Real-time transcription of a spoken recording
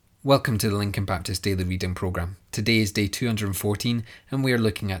Welcome to the Lincoln Baptist Daily Reading Programme. Today is day 214 and we are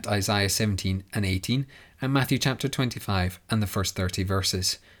looking at Isaiah 17 and 18 and Matthew chapter 25 and the first 30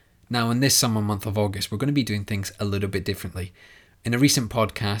 verses. Now in this summer month of August we're going to be doing things a little bit differently. In a recent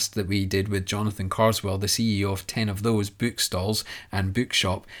podcast that we did with Jonathan Carswell, the CEO of 10 of those bookstalls and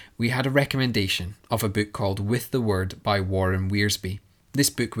bookshop, we had a recommendation of a book called With the Word by Warren Wiersbe. This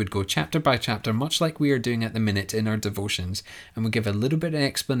book would go chapter by chapter, much like we are doing at the minute in our devotions, and would give a little bit of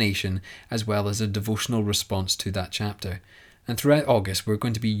explanation as well as a devotional response to that chapter. And throughout August, we're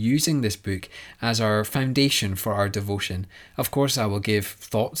going to be using this book as our foundation for our devotion. Of course, I will give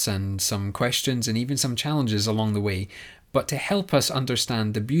thoughts and some questions and even some challenges along the way. But to help us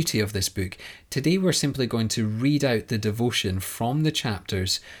understand the beauty of this book, today we're simply going to read out the devotion from the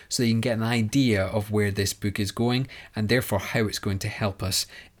chapters so that you can get an idea of where this book is going and therefore how it's going to help us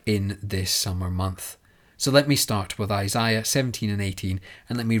in this summer month. So let me start with Isaiah 17 and 18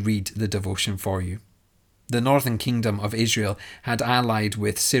 and let me read the devotion for you. The northern kingdom of Israel had allied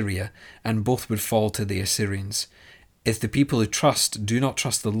with Syria, and both would fall to the Assyrians. If the people who trust do not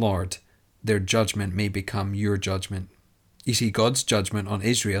trust the Lord, their judgment may become your judgment. You see, God's judgment on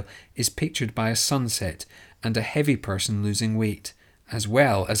Israel is pictured by a sunset and a heavy person losing weight, as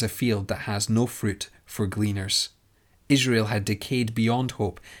well as a field that has no fruit for gleaners. Israel had decayed beyond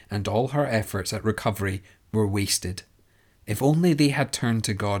hope, and all her efforts at recovery were wasted. If only they had turned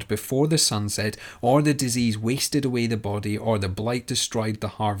to God before the sunset, or the disease wasted away the body, or the blight destroyed the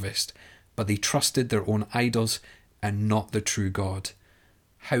harvest, but they trusted their own idols and not the true God.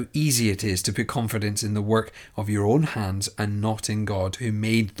 How easy it is to put confidence in the work of your own hands and not in God who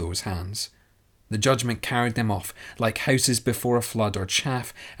made those hands. The judgment carried them off, like houses before a flood or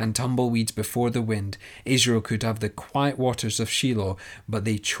chaff and tumbleweeds before the wind. Israel could have the quiet waters of Shiloh, but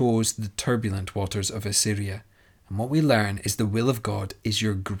they chose the turbulent waters of Assyria. And what we learn is the will of God is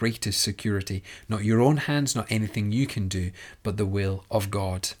your greatest security, not your own hands, not anything you can do, but the will of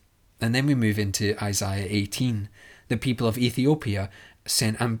God. And then we move into Isaiah 18. The people of Ethiopia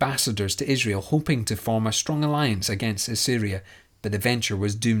sent ambassadors to Israel hoping to form a strong alliance against Assyria, but the venture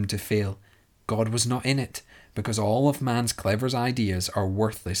was doomed to fail. God was not in it, because all of man's clever ideas are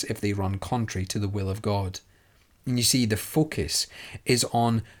worthless if they run contrary to the will of God. And you see, the focus is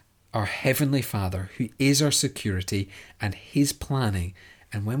on our Heavenly Father, who is our security, and His planning.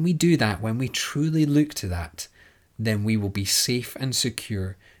 And when we do that, when we truly look to that, then we will be safe and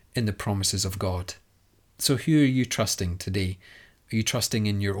secure in the promises of God. So who are you trusting today? Are you trusting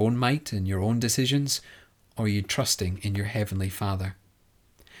in your own might and your own decisions, or are you trusting in your Heavenly Father?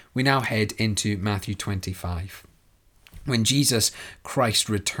 We now head into Matthew 25. When Jesus Christ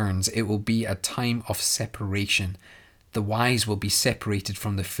returns, it will be a time of separation. The wise will be separated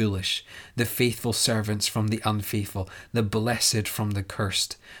from the foolish, the faithful servants from the unfaithful, the blessed from the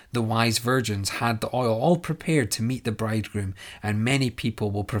cursed. The wise virgins had the oil all prepared to meet the bridegroom, and many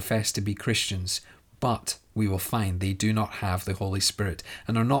people will profess to be Christians, but we will find they do not have the Holy Spirit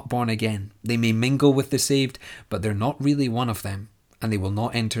and are not born again. They may mingle with the saved, but they're not really one of them, and they will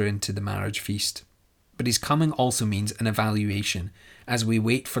not enter into the marriage feast. But His coming also means an evaluation. As we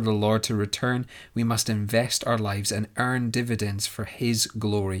wait for the Lord to return, we must invest our lives and earn dividends for His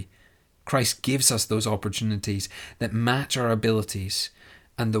glory. Christ gives us those opportunities that match our abilities,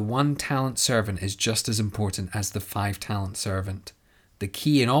 and the 1-talent servant is just as important as the 5-talent servant. The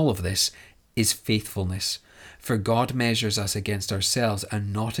key in all of this is faithfulness, for God measures us against ourselves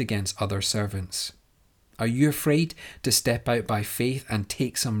and not against other servants. Are you afraid to step out by faith and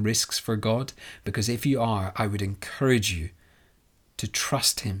take some risks for God? Because if you are, I would encourage you to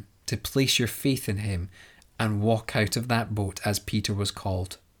trust Him, to place your faith in Him, and walk out of that boat as Peter was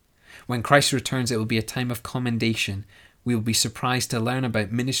called. When Christ returns, it will be a time of commendation. We will be surprised to learn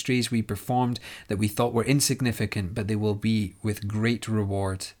about ministries we performed that we thought were insignificant, but they will be with great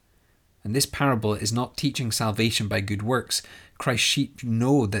reward. And this parable is not teaching salvation by good works. Christ's sheep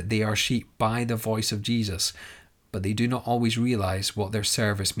know that they are sheep by the voice of Jesus, but they do not always realize what their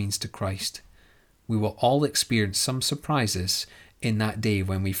service means to Christ. We will all experience some surprises in that day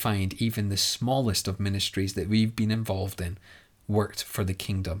when we find even the smallest of ministries that we've been involved in worked for the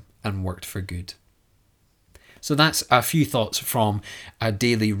kingdom and worked for good. So that's a few thoughts from a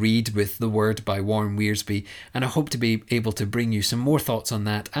daily read with the Word by Warren Wiersbe, and I hope to be able to bring you some more thoughts on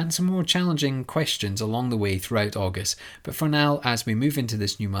that and some more challenging questions along the way throughout August. But for now, as we move into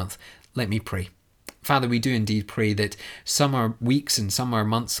this new month, let me pray. Father, we do indeed pray that summer weeks and summer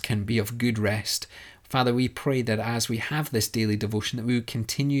months can be of good rest. Father, we pray that as we have this daily devotion, that we would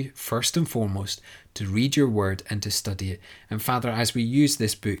continue first and foremost to read your word and to study it. And Father, as we use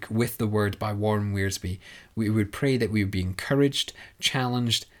this book With the Word by Warren Wiersbe, we would pray that we would be encouraged,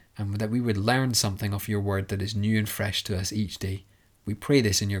 challenged, and that we would learn something of your word that is new and fresh to us each day. We pray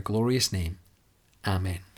this in your glorious name. Amen.